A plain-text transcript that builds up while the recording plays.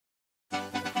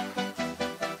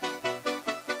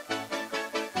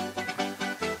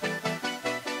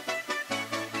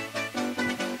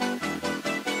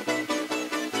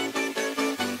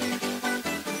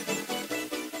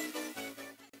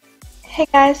Hey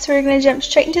guys, so we're going to jump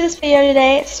straight into this video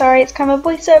today. Sorry, it's kind of a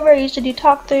voiceover. I usually do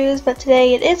talk throughs, but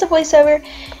today it is a voiceover.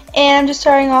 And I'm just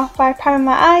starting off by priming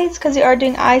my eyes because we are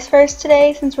doing eyes first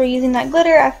today. Since we're using that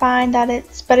glitter, I find that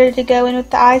it's better to go in with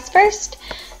the eyes first.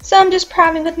 So I'm just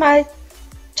priming with my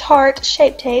Tarte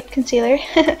Shape Tape Concealer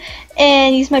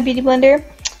and use my Beauty Blender.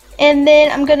 And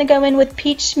then I'm going to go in with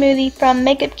Peach Smoothie from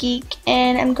Makeup Geek,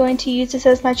 and I'm going to use this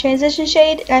as my transition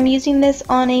shade. And I'm using this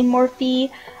on a Morphe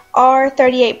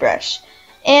R38 brush.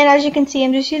 And as you can see,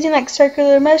 I'm just using like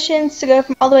circular motions to go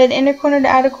from all the way to the inner corner to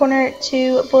outer corner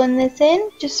to blend this in,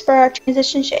 just for our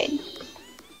transition shade.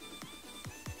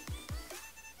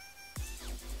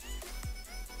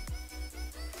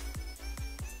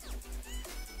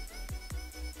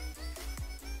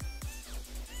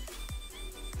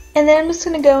 And then I'm just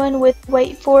going to go in with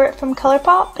Wait For It from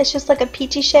Colourpop. It's just like a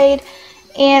peachy shade.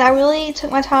 And I really took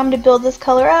my time to build this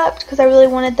color up because I really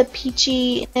wanted the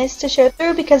peachiness to show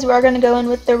through, because we are going to go in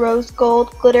with the rose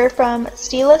gold glitter from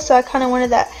Stila. So I kind of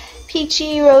wanted that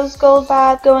peachy rose gold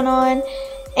vibe going on.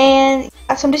 And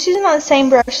so I'm just using the same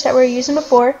brush that we were using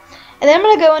before. And then I'm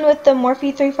going to go in with the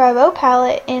Morphe 350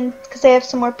 palette, and because they have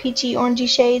some more peachy orangey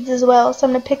shades as well. So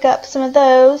I'm going to pick up some of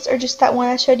those, or just that one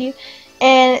I showed you,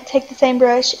 and take the same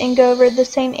brush and go over the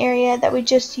same area that we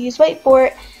just used Wait For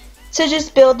It, to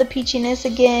just build the peachiness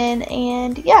again.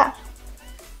 And yeah.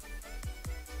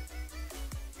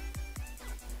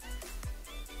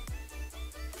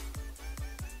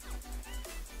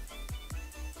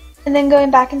 And then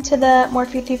going back into the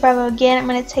Morphe 350 again, I'm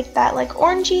going to take that like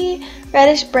orangey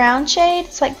reddish brown shade.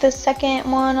 It's like the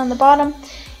second one on the bottom.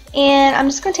 And I'm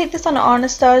just going to take this on an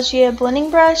Anastasia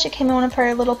blending brush. It came in one of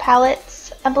her little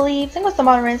palettes, I believe. I think it was the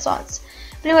Modern Renaissance.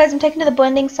 But anyways, I'm taking to the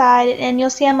blending side, and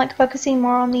you'll see I'm like focusing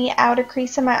more on the outer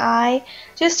crease of my eye,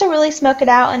 just to really smoke it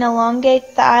out and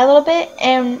elongate the eye a little bit.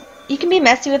 And you can be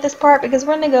messy with this part because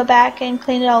we're going to go back and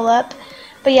clean it all up.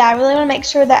 But yeah, I really want to make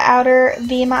sure the outer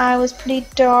V of my eye was pretty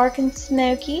dark and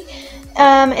smoky.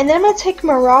 And then I'm going to take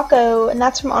Morocco, and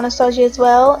that's from Anastasia as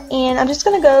well. And I'm just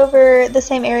going to go over the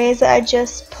same areas that I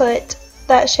just put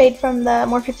that shade from the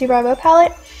Morphe 350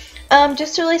 palette.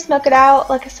 Just to really smoke it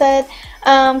out, like I said,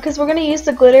 because we're going to use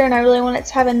the glitter, and I really want it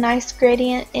to have a nice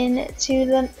gradient into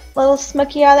the little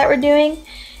smoky eye that we're doing.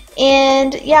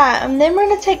 And yeah, and then we're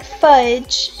going to take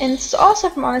Fudge, and it's also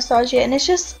from Anastasia, and it's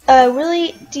just a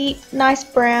really deep, nice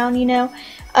brown, you know.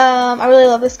 I really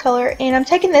love this color, and I'm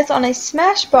taking this on a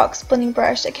Smashbox blending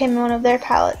brush that came in one of their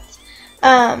palettes.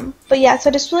 But yeah, so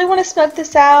I just really want to smoke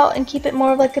this out and keep it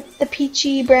more of like the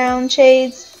peachy brown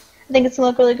shades. I think it's going to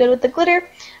look really good with the glitter.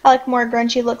 I like more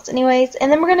grungy looks anyways. And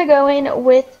then we're going to go in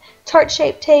with Tarte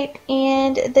Shape Tape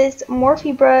and this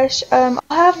Morphe brush. I'll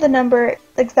have the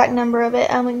exact number of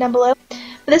it linked down below.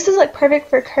 But this is like perfect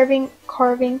for carving out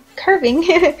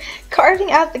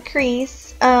the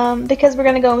crease, because we're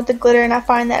going to go in with the glitter, and I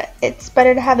find that it's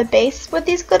better to have a base with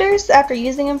these glitters after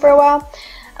using them for a while.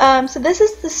 So this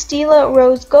is the Stila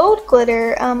Rose Gold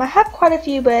glitter. I have quite a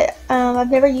few, but I've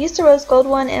never used the Rose Gold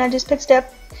one, and I just picked it up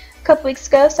a couple weeks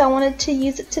ago, so I wanted to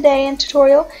use it today in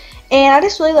tutorial. And I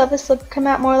just really love this look. Come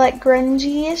out more like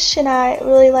grungy-ish, and I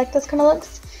really like those kind of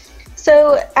looks.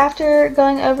 So after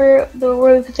going over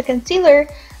where we put the concealer,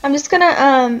 I'm just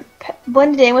gonna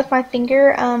blend it in with my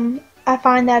finger. I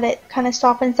find that it kind of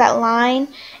softens that line.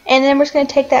 And then we're just gonna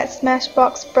take that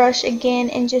Smashbox brush again,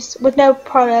 and just with no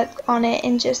product on it,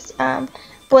 and just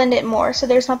blend it more so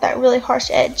there's not that really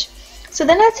harsh edge. So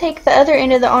then I take the other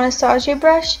end of the Anastasia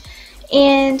brush,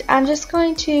 and I'm just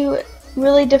going to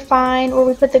really define where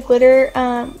we put the glitter,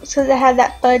 so that I have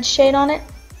that Fudge shade on it.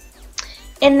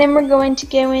 And then we're going to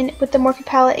go in with the Morphe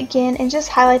palette again and just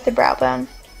highlight the brow bone.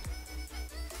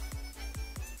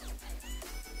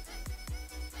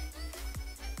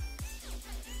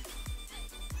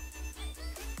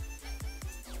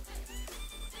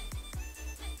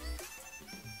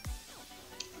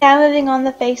 Now moving on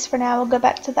the face for now, we'll go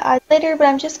back to the eyes later, but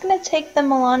I'm just going to take the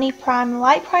Milani Prime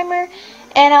Light Primer,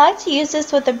 and I like to use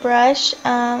this with a brush.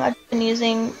 I've been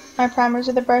using my primers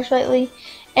with a brush lately,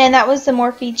 and that was the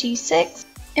Morphe G6.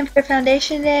 And for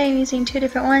foundation today, I'm using two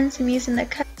different ones. I'm using the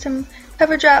custom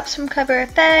cover drops from Cover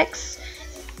FX,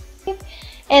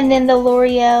 and then the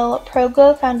Loreal Pro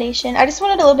Glow foundation. I just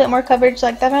wanted a little bit more coverage.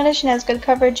 Like, that foundation has good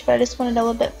coverage, but I just wanted a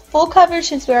little bit full coverage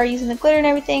since we are using the glitter and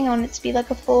everything. I want it to be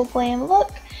like a full glam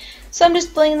look. So I'm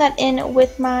just blending that in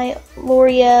with my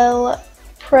L'Oreal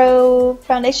Pro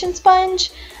foundation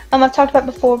sponge. I've talked about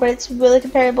before, but it's really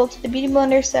comparable to the Beauty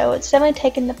Blender, so it's definitely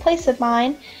taken the place of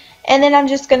mine. And then I'm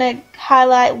just going to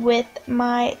highlight with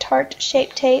my Tarte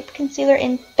Shape Tape Concealer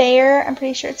in Fair. I'm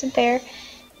pretty sure it's in Fair.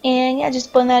 And yeah,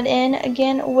 just blend that in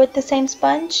again with the same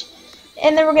sponge.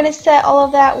 And then we're going to set all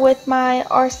of that with my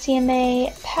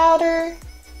RCMA powder.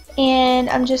 And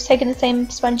I'm just taking the same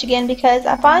sponge again because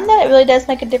I find that it really does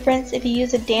make a difference if you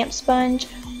use a damp sponge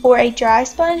or a dry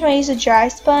sponge. When I use a dry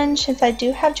sponge, since I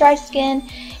do have dry skin,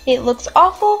 it looks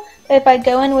awful. But if I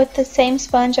go in with the same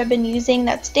sponge I've been using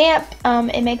that's damp,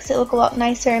 it makes it look a lot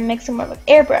nicer and makes it more like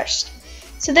airbrushed.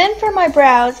 So then for my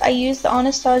brows, I use the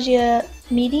Anastasia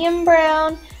Medium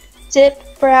Brown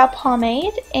Dip Brow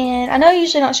Pomade. And I know I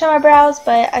usually don't show my brows,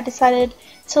 but I decided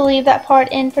to leave that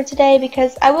part in for today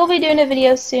because I will be doing a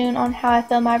video soon on how I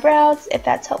fill my brows. If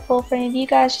that's helpful for any of you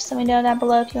guys, just let me know down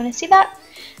below if you want to see that.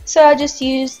 So I just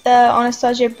used the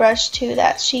Anastasia brush too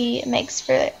that she makes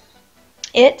for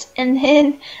it, and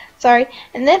then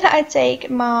I take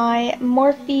my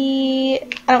Morphe,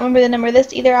 I don't remember the number of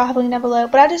this either, I'll have a link down below,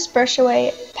 but I just brush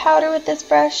away powder with this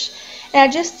brush. And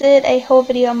I just did a whole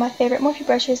video on my favorite Morphe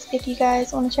brushes if you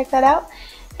guys want to check that out.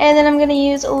 And then I'm going to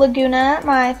use Laguna,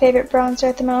 my favorite bronzer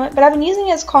at the moment, but I've been using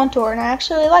it as contour and I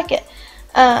actually really like it.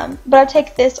 But I'll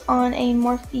take this on a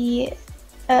Morphe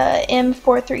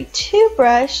M432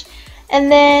 brush,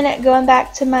 and then going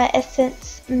back to my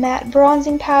Essence Matte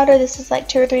Bronzing Powder. This is like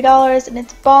 $2 or $3 and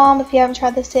it's bomb. If you haven't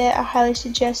tried this yet, I highly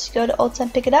suggest you go to Ulta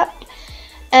and pick it up.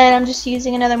 And I'm just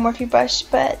using another Morphe brush,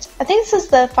 but I think this is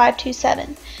the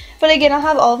 527. But again, I'll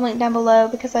have all of them linked down below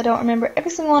because I don't remember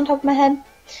every single one on top of my head.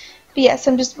 But yes,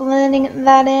 I'm just blending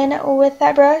that in with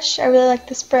that brush. I really like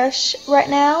this brush right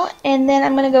now. And then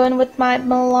I'm going to go in with my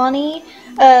Milani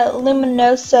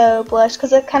Luminoso blush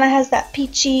because it kind of has that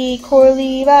peachy,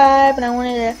 corally vibe. And I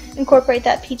wanted to incorporate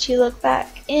that peachy look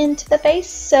back into the face.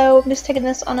 So I'm just taking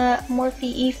this on a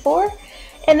Morphe E4.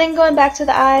 And then going back to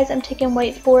the eyes, I'm taking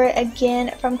Wait For It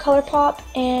again from Colourpop.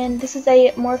 And this is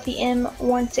a Morphe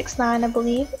M169, I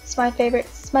believe. It's my favorite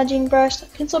smudging brush,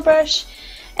 pencil brush.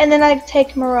 And then I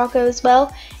take Morocco as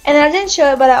well. And then I didn't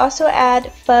show it, but I also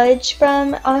add Fudge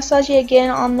from Anastasia again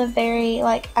on the very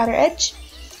outer edge.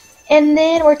 And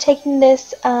then we're taking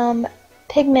this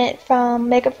pigment from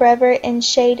Makeup Forever in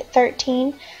shade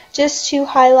 13 just to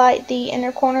highlight the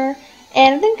inner corner.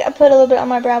 And I think I put a little bit on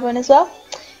my brow bone as well.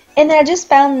 And then I just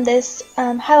found this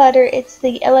highlighter. It's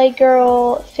the LA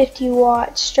Girl 50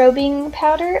 watt strobing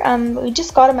powder. We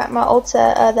just got them at my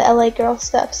Ulta, the LA Girl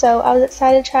stuff. So I was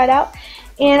excited to try it out.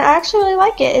 And I actually really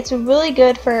like it. It's really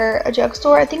good for a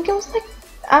drugstore. I think it was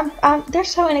they're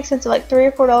so inexpensive, like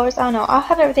 $3 or $4. I don't know. I'll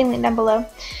have everything linked down below.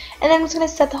 And then I'm just going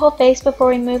to set the whole face before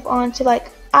we move on to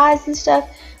eyes and stuff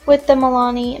with the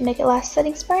Milani Make It Last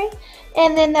setting spray.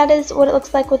 And then that is what it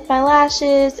looks like with my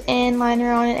lashes and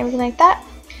liner on and everything like that.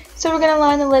 So we're going to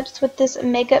line the lips with this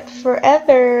Makeup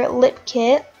Forever lip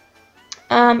kit.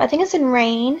 I think it's in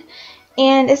Rain.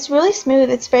 And it's really smooth.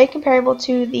 It's very comparable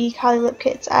to the Kylie lip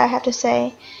kits, I have to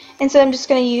say. And so I'm just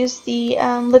going to use the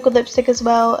liquid lipstick as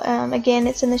well. Again,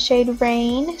 it's in the shade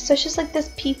Rain. So it's just like this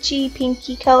peachy,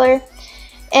 pinky color.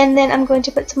 And then I'm going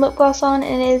to put some lip gloss on,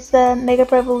 and it is the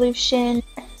Makeup Revolution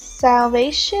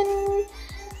Salvation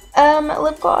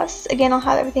lip gloss. Again, I'll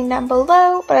have everything down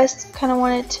below, but I just kind of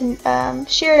wanted to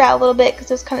sheer it out a little bit because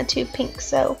it was kind of too pink.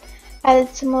 So I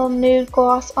added some little nude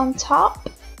gloss on top.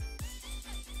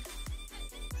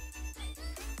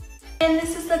 And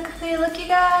this is the complete look, you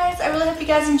guys. I really hope you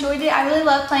guys enjoyed it. I really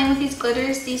love playing with these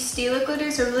glitters. These Stila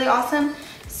glitters are really awesome.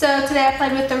 So today I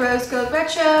played with the Rose Gold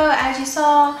Retro, as you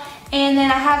saw. And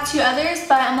then I have 2 others,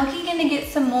 but I'm looking to get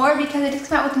some more because they just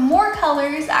came out with more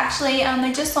colors. Actually,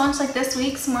 they just launched this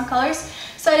week, some more colors.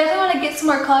 So I definitely want to get some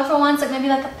more colorful ones, maybe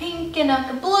a pink and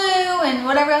a blue and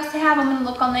whatever else they have. I'm going to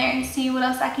look on there and see what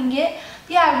else I can get.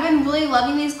 But yeah, I've been really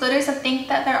loving these glitters. I think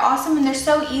that they're awesome and they're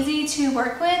so easy to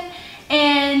work with.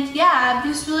 And yeah, I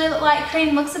just really like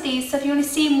creating looks with these. So if you want to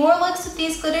see more looks with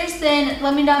these glitters, then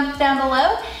let me know down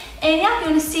below. And yeah, if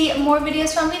you want to see more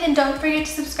videos from me, then don't forget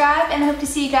to subscribe. And I hope to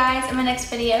see you guys in my next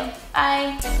video.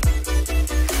 Bye!